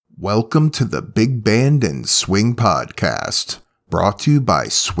Welcome to the Big Band and Swing Podcast, brought to you by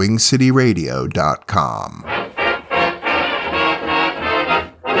SwingCityRadio.com.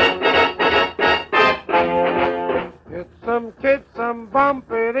 It's some kid, some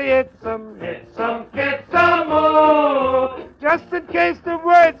bumpity, it's some kid, some more. Just in case the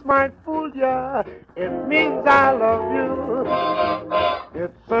words might fool ya, it means I love you.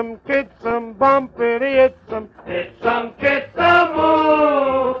 It's some kid, some bumpity, it's some kid, some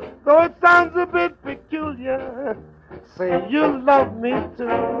more. Though it sounds a bit peculiar, say you love me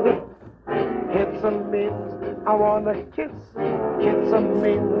too. It's a means I wanna kiss. It's a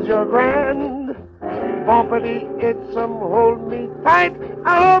means you're grand. Bumpity, it's some hold me tight.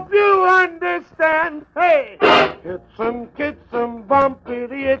 I hope you understand. Hey, it's some kids, some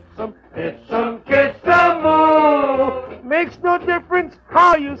bumpity, it's some kids, some more. Makes no difference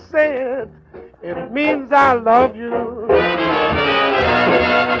how you say it. It means I love you.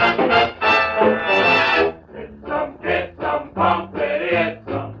 It's some kids, some bumpity, it's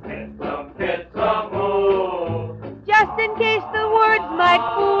some kids, some more. Just in case the words might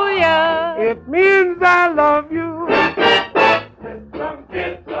fool ya, It means I love you. It's some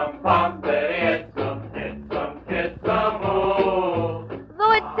kids, some bumpity, it's some kids, some more.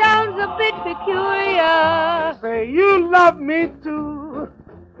 though it sounds a bit peculiar. Say you love me too.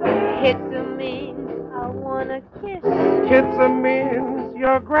 It's a means I wanna kiss. Kids a means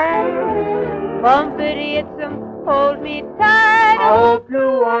you're grand. Bumpity, it's some hold me tight. I hope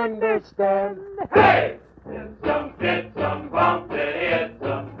you understand. Hey! It's some kids, some bumpity, it's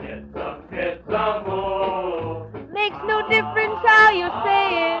some kids, some more. Makes no difference how you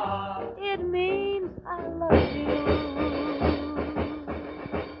say it. It means I love you.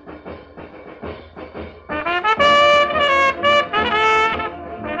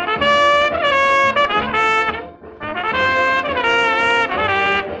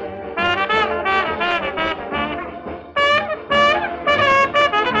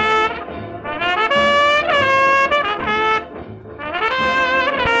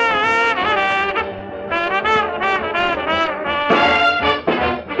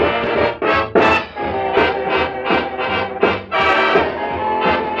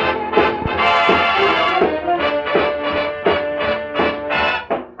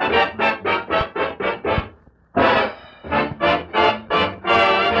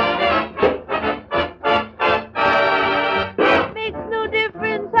 Makes no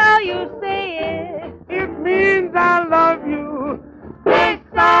difference how you say it. It means I love you. This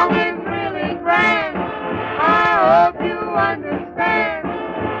song is really grand. I hope you understand.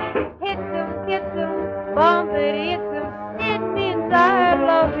 Hit them, bumpity, hit them. It means I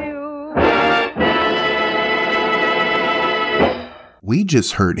love you. We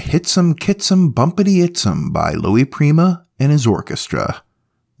just heard Hitsum Kitsum Bumpity Itsum by Louis Prima and his orchestra.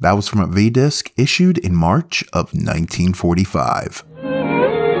 That was from a V-disc issued in March of 1945.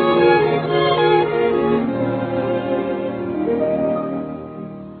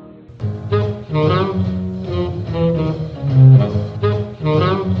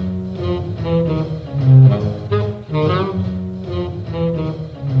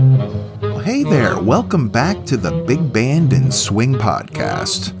 Hey there, welcome back to the Big Band and Swing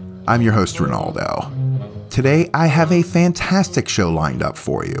Podcast. I'm your host, Ronaldo. Today, I have a fantastic show lined up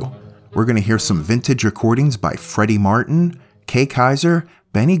for you. We're going to hear some vintage recordings by Freddy Martin, Kyser,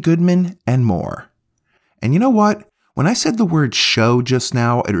 Benny Goodman, and more. And you know what? When I said the word show just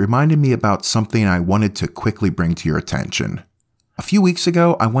now, it reminded me about something I wanted to quickly bring to your attention. A few weeks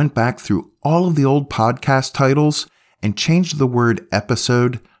ago, I went back through all of the old podcast titles and changed the word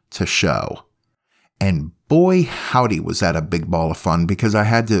episode to show. And boy, howdy, was that a big ball of fun because I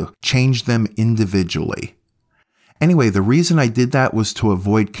had to change them individually. Anyway, the reason I did that was to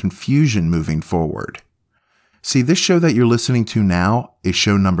avoid confusion moving forward. See, this show that you're listening to now is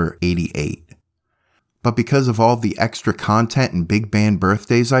show number 88. But because of all the extra content and big band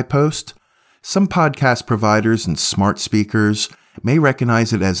birthdays I post, some podcast providers and smart speakers may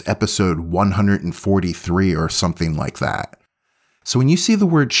recognize it as episode 143 or something like that. So when you see the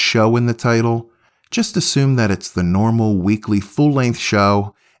word show in the title, just assume that it's the normal weekly full-length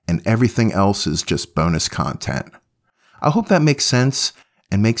show and everything else is just bonus content. I hope that makes sense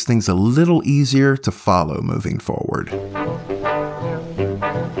and makes things a little easier to follow moving forward.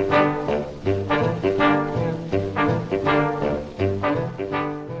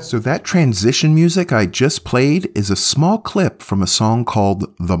 So that transition music I just played is a small clip from a song called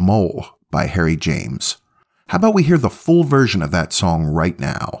The Mole by Harry James. How about we hear the full version of that song right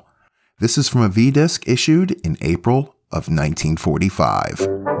now? This is from a V-disc issued in April of 1945.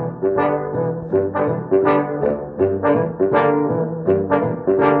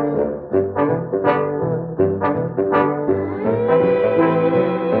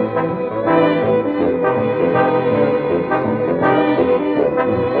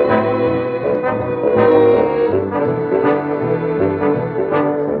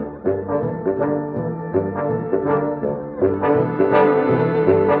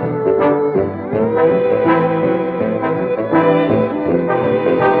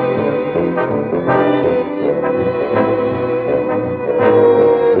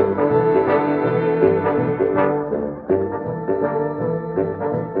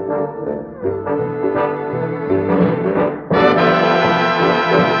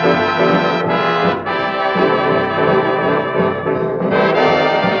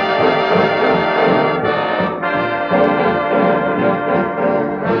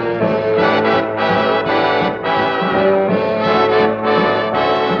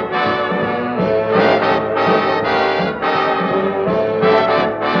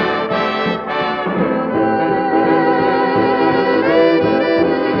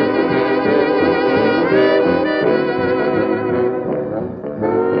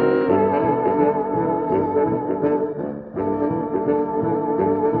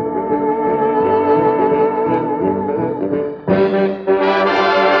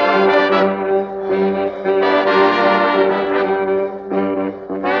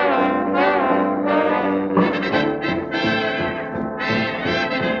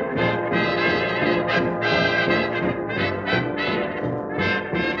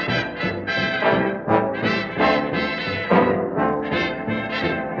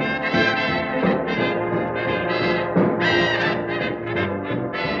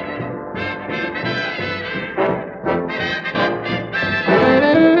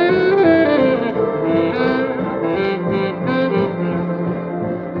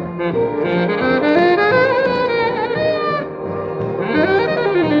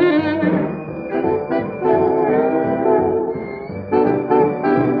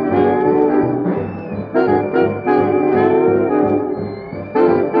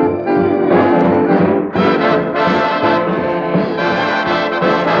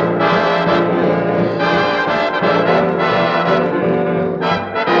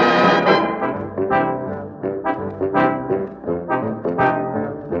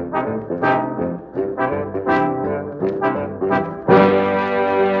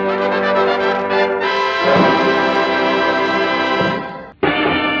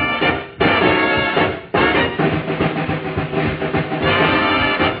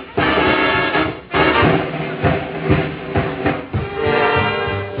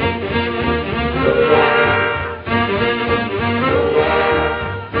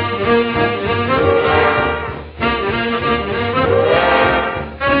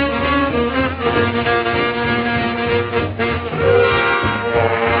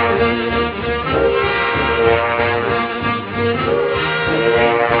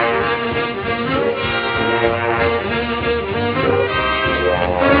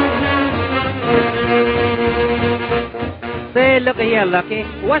 Say, look here, Lucky.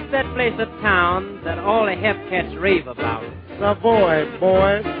 What's that place uptown that all the Hepcats rave about? Savoy,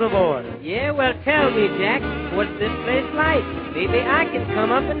 boy, Savoy. Yeah, well, tell me, Jack, what's this place like? Maybe I can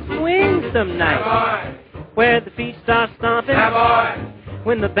come up and swing some night. Boy. Where the feet start stomping. Boy.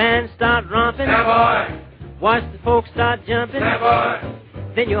 When the band start romping. Boy. Watch the folks start jumping. Boy.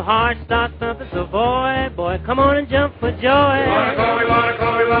 Then your heart starts thumping. So, boy, come on and jump for joy. We wanna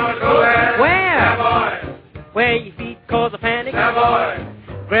go there. Where? Boy. Where your feet cause a panic. Boy.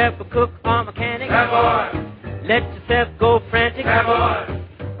 Grab a cook or mechanic. Boy. Let yourself go frantic. Boy.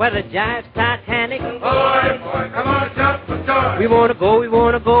 Where the jive's Titanic. Boy, come on, jump for joy. We wanna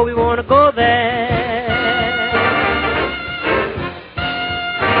go there.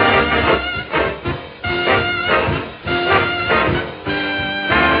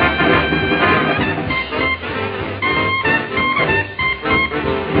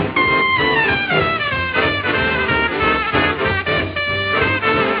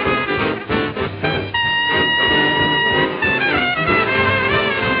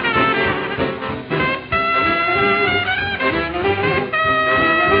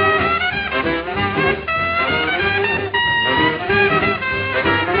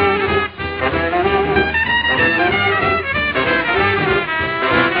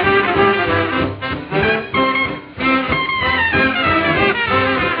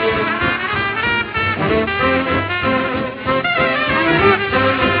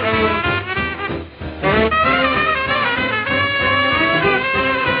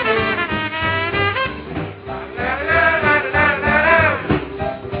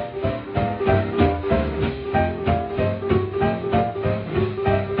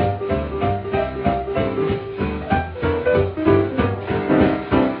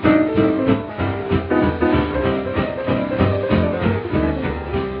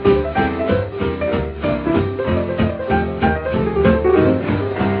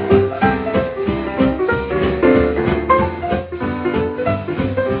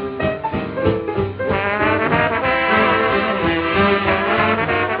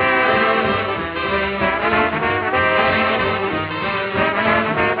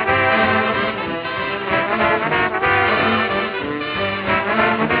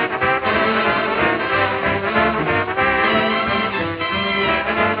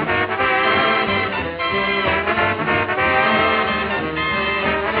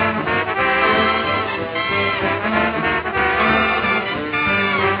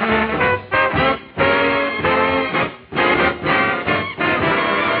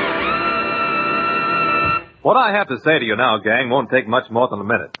 What I have to say to you now, gang, won't take much more than a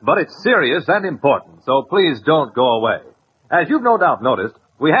minute. But it's serious and important, so please don't go away. As you've no doubt noticed,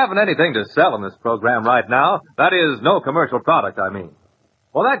 we haven't anything to sell in this program right now. That is, no commercial product, I mean.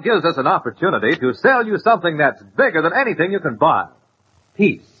 Well, that gives us an opportunity to sell you something that's bigger than anything you can buy.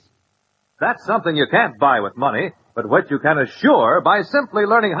 Peace. That's something you can't buy with money, but what you can assure by simply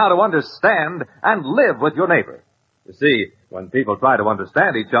learning how to understand and live with your neighbor. You see, when people try to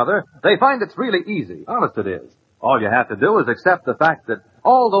understand each other, they find it's really easy. Honest it is. All you have to do is accept the fact that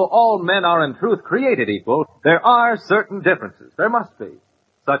although all men are in truth created equal, there are certain differences. There must be.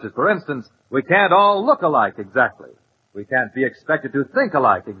 Such as, for instance, we can't all look alike exactly. We can't be expected to think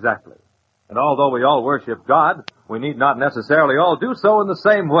alike exactly. And although we all worship God, we need not necessarily all do so in the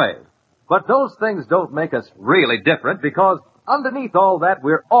same way. But those things don't make us really different because underneath all that,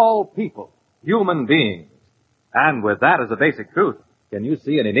 we're all people, human beings. And with that as a basic truth, can you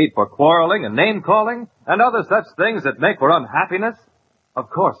see any need for quarreling and name-calling and other such things that make for unhappiness? Of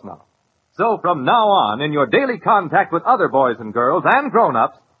course not. So from now on, in your daily contact with other boys and girls and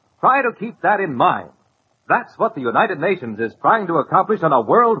grown-ups, try to keep that in mind. That's what the United Nations is trying to accomplish on a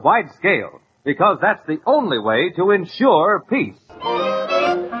worldwide scale, because that's the only way to ensure peace.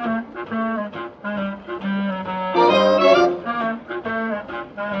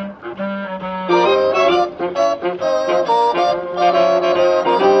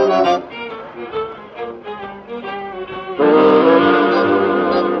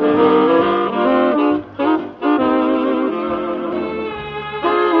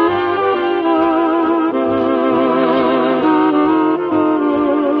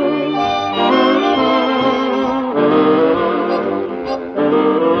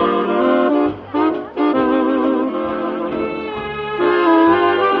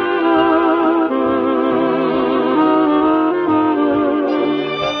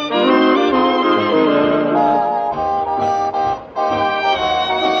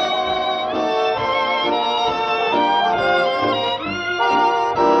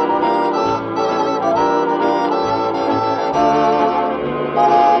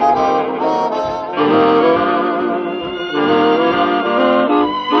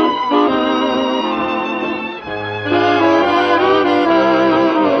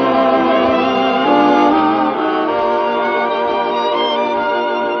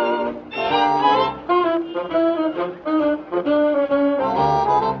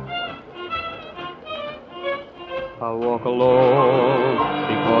 I'll walk alone,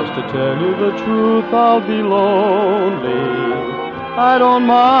 because to tell you the truth, I'll be lonely. I don't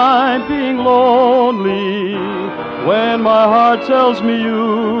mind being lonely when my heart tells me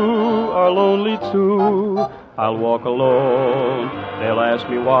you are lonely too. I'll walk alone. They'll ask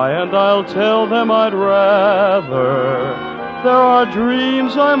me why, and I'll tell them I'd rather. There are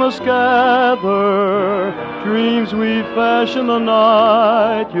dreams I must gather, dreams we fashioned the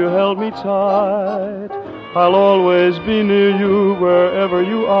night you held me tight. I'll always be near you wherever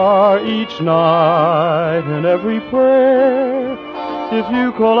you are, each night in every prayer. If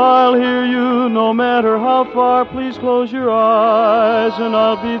you call, I'll hear you, no matter how far. Please close your eyes and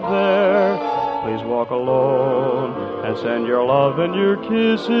I'll be there. Please walk alone and send your love and your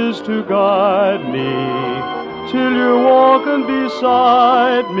kisses to guide me. Till you're walking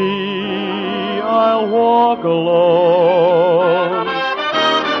beside me, I'll walk alone.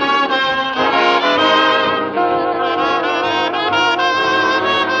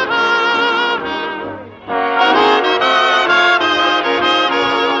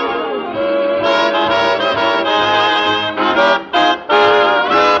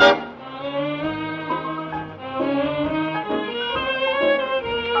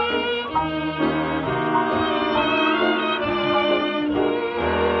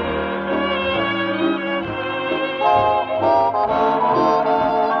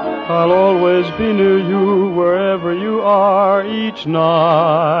 I'll always be near you wherever you are, each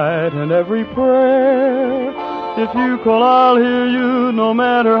night and every prayer. If you call, I'll hear you, no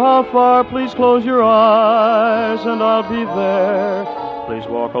matter how far. Please close your eyes and I'll be there. Please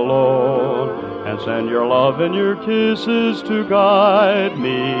walk alone and send your love and your kisses to guide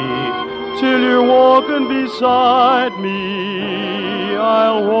me. Till you're walking beside me,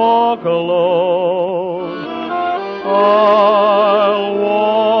 I'll walk alone. I'll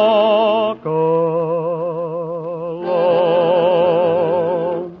walk alone.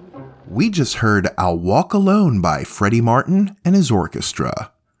 We just heard I'll Walk Alone by Freddy Martin and his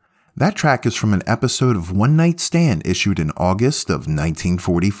orchestra. That track is from an episode of One Night Stand issued in August of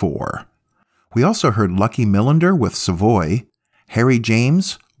 1944. We also heard Lucky Millinder with Savoy, Harry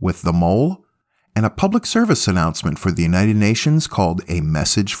James with The Mole, and a public service announcement for the United Nations called A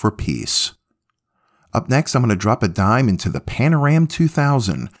Message for Peace. Up next, I'm going to drop a dime into the Panorama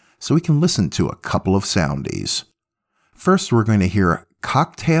 2000 so we can listen to a couple of Soundies. First, we're going to hear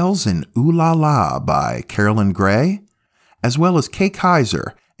Cocktails and Ooh La La by Carolyn Gray, as well as Kay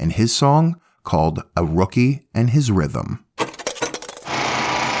Kyser and his song called A Rookie and His Rhythm.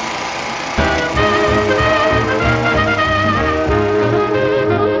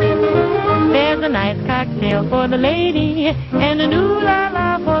 There's a nice cocktail for the lady and an ooh la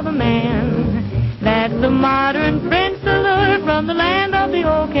la for the man. That's the modern French salute from the land of the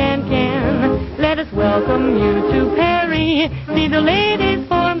old can-can. Let us welcome you to Paris. See the ladies'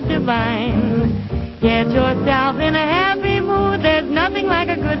 forms divine. Get yourself in a happy mood. There's nothing like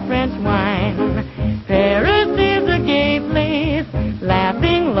a good French wine. Paris is a gay place,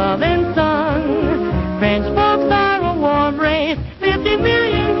 laughing, love, and song. French folks are a warm race. 50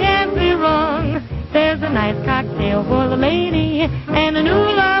 million can't be wrong. There's a nice cocktail for the lady and an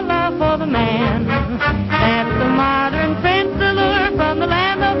ooh la la for the man. That's the modern French allure from the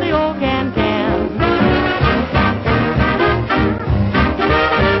land of the old can-can.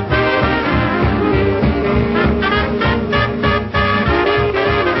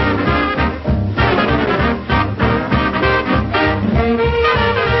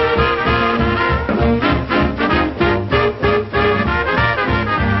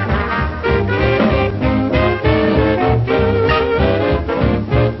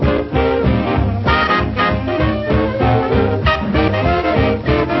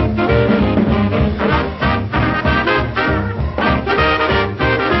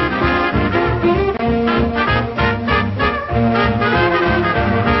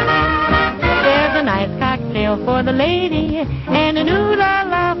 For the lady and an ooh la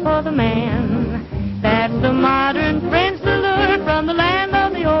la for the man. That's the modern French allure from the land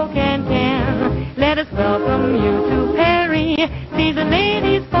of the old can-can. Let us welcome you to Paris. See the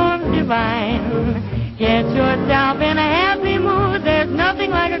ladies' forms divine. Get yourself in a happy mood. There's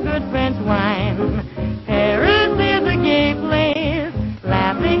nothing like a good French wine. Paris is a gay place,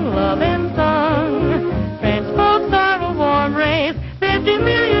 laughing, love, and song. French folks are a warm race. 50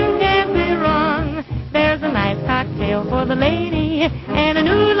 million can't be wrong. There's a nice cocktail for the lady and an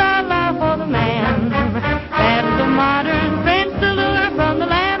ooh la la for the man. That's the modern French allure from the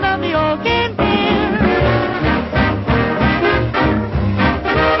land of the old can-can.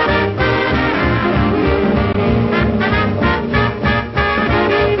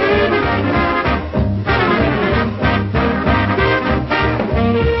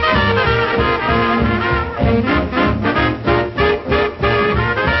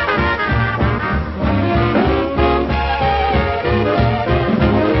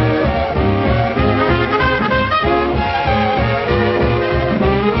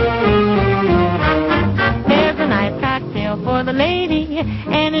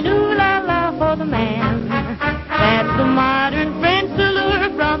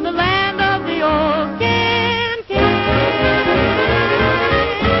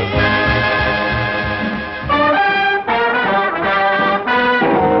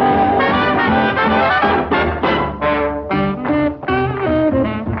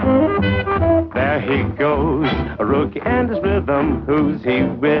 he goes, a rookie and his rhythm. Who's he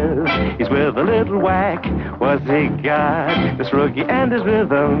with? He's with a little whack. What's he got? This rookie and his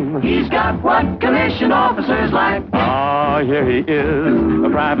rhythm. He's got what commission officers like. Oh, here he is, a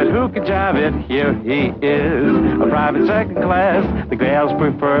private who can jive it. Here he is, a private second class. The gals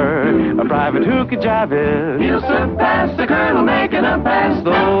prefer a private who can jive it. He'll surpass the colonel making a pass.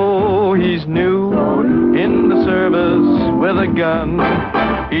 Though he's new in the service with a gun,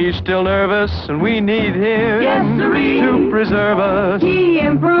 he's still nervous and we need him Yes, sirree. to preserve us. He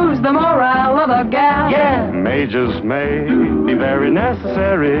improves the morale of a gal. Yeah, majors may be very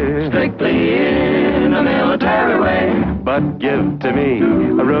necessary, Strictly in a military way. but give to me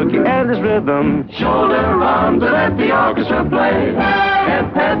a rookie and his rhythm. Shoulder arms and let the orchestra play.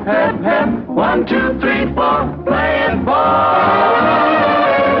 Hep, hep, hep, hep. 1, 2, 3, 4. Play it, boy.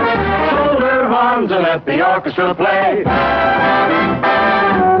 Shoulder arms and let the orchestra play.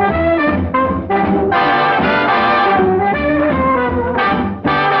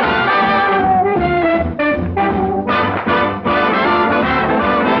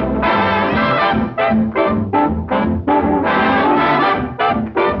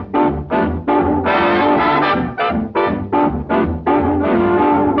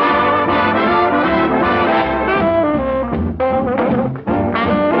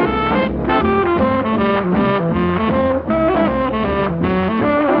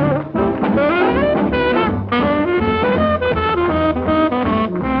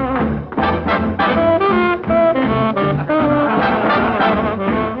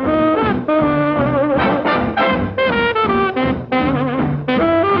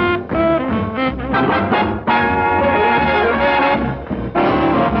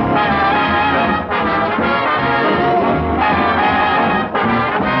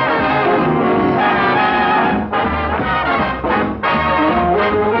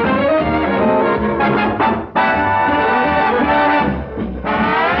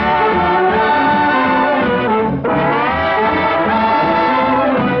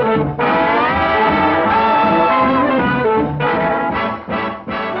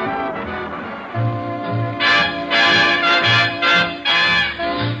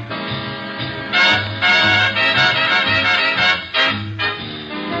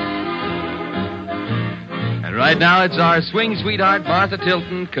 Right now, it's our swing sweetheart, Martha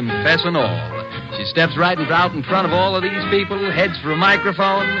Tilton, confessing all. She steps right out in front of all of these people, heads for a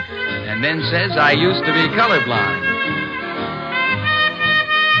microphone, and then says, I used to be colorblind.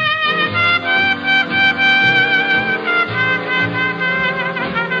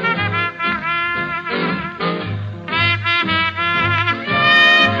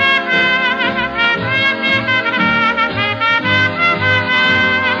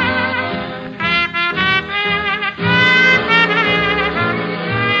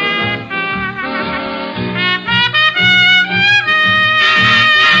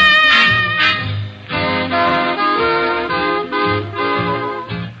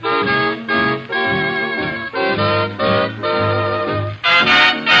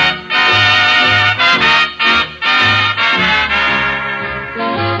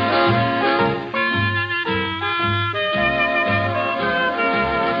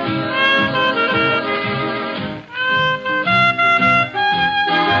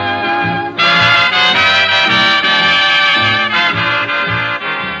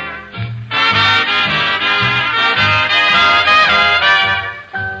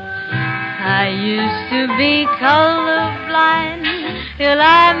 Colorblind till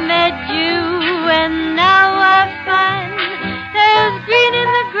I met you, and now I find there's green in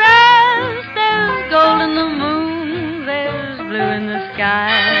the grass, there's gold in the moon, there's blue in the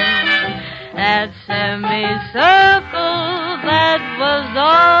sky. That semicircle that was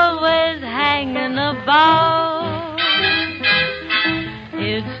always hanging about,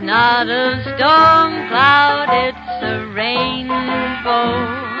 it's not a storm cloud, it's a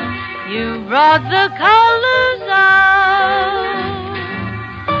rainbow. You brought the colors out.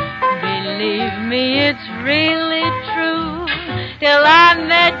 Believe me, it's really true. Till I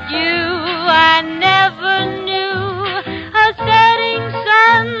met you, I never knew a setting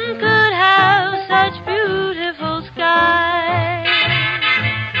sun could have such beautiful skies.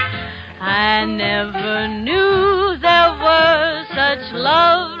 I never knew there were such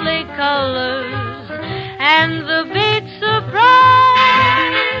lovely colors, and the big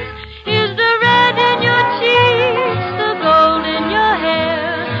surprise is the red in your cheeks, the gold in your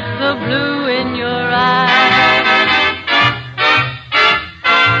hair, the blue in your eyes.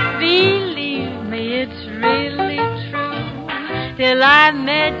 Believe me, it's really true. Till I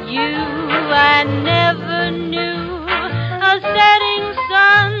met you, I never knew a setting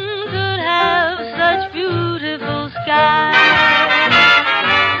sun could have such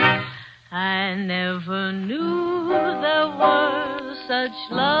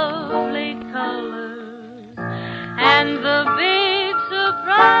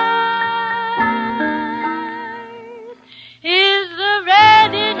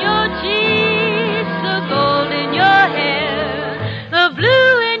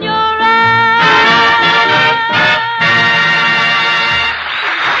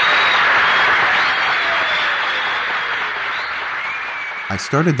I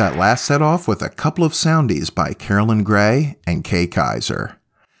started that last set off with a couple of Soundies by Carolyn Gray and Kay Kyser.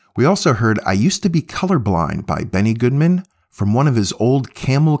 We also heard I Used to Be Colorblind by Benny Goodman from one of his old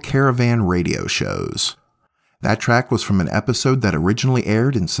Camel Caravan radio shows. That track was from an episode that originally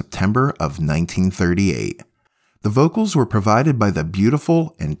aired in September of 1938. The vocals were provided by the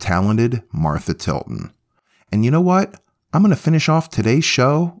beautiful and talented Martha Tilton. And you know what? I'm going to finish off today's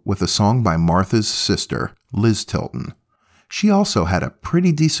show with a song by Martha's sister, Liz Tilton. She also had a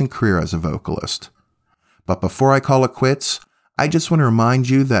pretty decent career as a vocalist. But before I call it quits, I just want to remind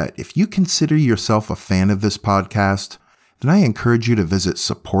you that if you consider yourself a fan of this podcast, then I encourage you to visit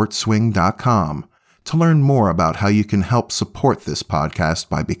supportswing.com to learn more about how you can help support this podcast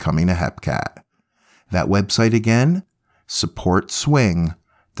by becoming a Hepcat. That website again,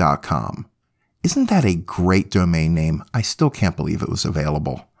 supportswing.com. Isn't that a great domain name? I still can't believe it was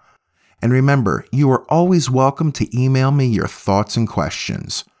available. And remember, you are always welcome to email me your thoughts and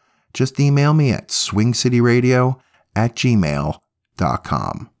questions. Just email me at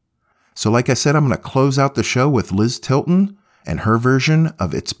swingcityradio@gmail.com. So like I said, I'm going to close out the show with Liz Tilton and her version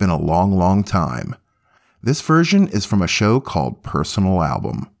of It's Been a Long, Long Time. This version is from a show called Personal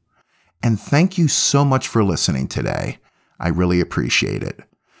Album. And thank you so much for listening today. I really appreciate it.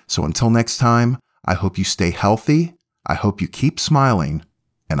 So until next time, I hope you stay healthy, I hope you keep smiling,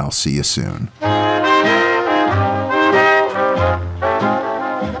 and I'll see you soon.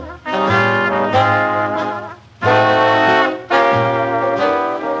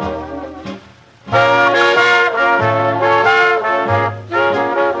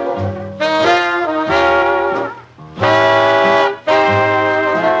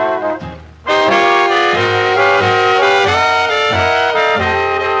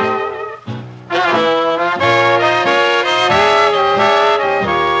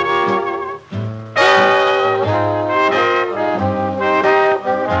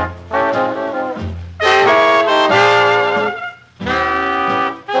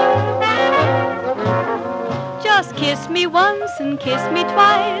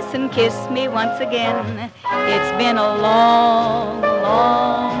 Kiss me once again. It's been a long,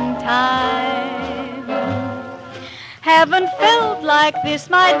 long time. Haven't felt like this,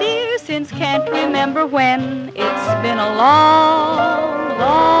 my dear, since can't remember when. It's been a long,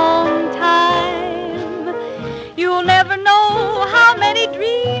 long time. You'll never know how many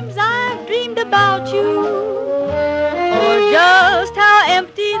dreams I've dreamed about you, or just how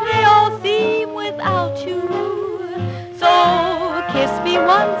empty they all seem without you. So kiss me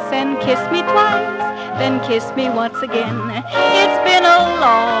once and kiss me twice, then kiss me once again. It's been a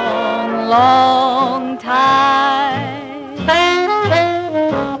long, long time.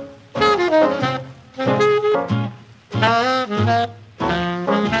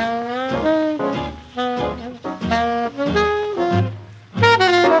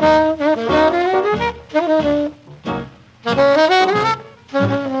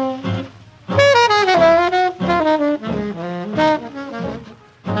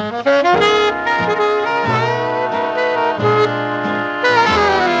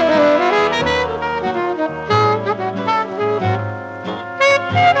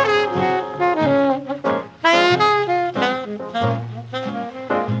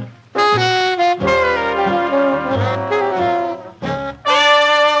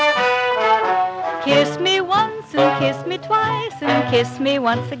 Kiss me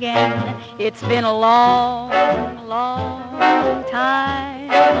once again. It's been a long, long time.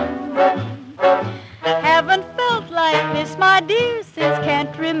 Haven't felt like this, my dear, since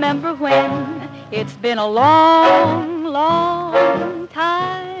can't remember when. It's been a long, long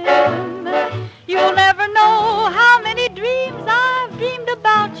time. You'll never know how many dreams I've dreamed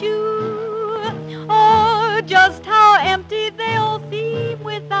about you, or just how empty they all seem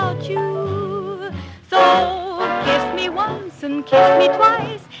without you. So kiss me once and kiss me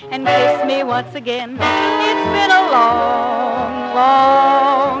twice and kiss me once again. It's been a long,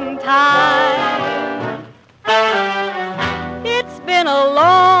 long time. It's been a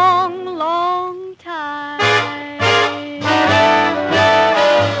long, long time.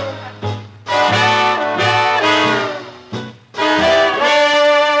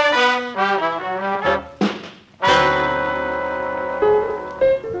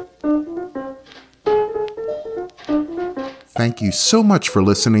 Thank you so much for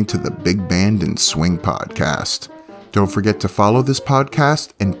listening to the Big Band and Swing podcast. Don't forget to follow this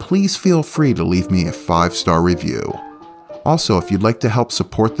podcast, and please feel free to leave me a 5-star review. Also, if you'd like to help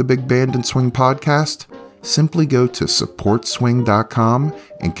support the Big Band and Swing podcast, simply go to supportswing.com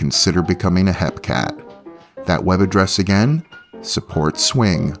and consider becoming a Hepcat. That web address again,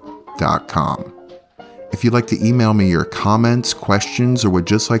 supportswing.com. If you'd like to email me your comments, questions, or would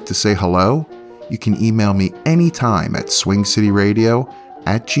just like to say hello, you can email me anytime at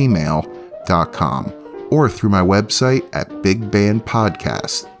swingcityradio@gmail.com or through my website at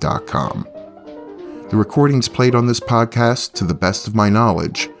bigbandpodcast.com. The recordings played on this podcast, to the best of my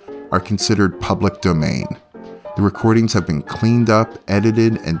knowledge, are considered public domain. The recordings have been cleaned up,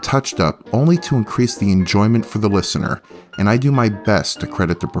 edited, and touched up only to increase the enjoyment for the listener, and I do my best to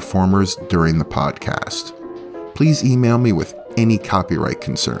credit the performers during the podcast. Please email me with any copyright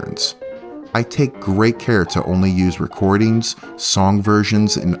concerns. I take great care to only use recordings, song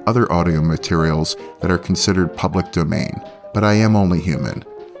versions, and other audio materials that are considered public domain, but I am only human,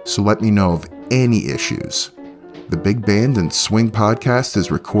 so let me know of any issues. The Big Band and Swing podcast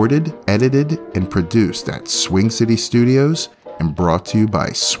is recorded, edited, and produced at Swing City Studios and brought to you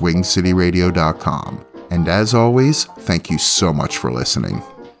by swingcityradio.com. And as always, thank you so much for listening.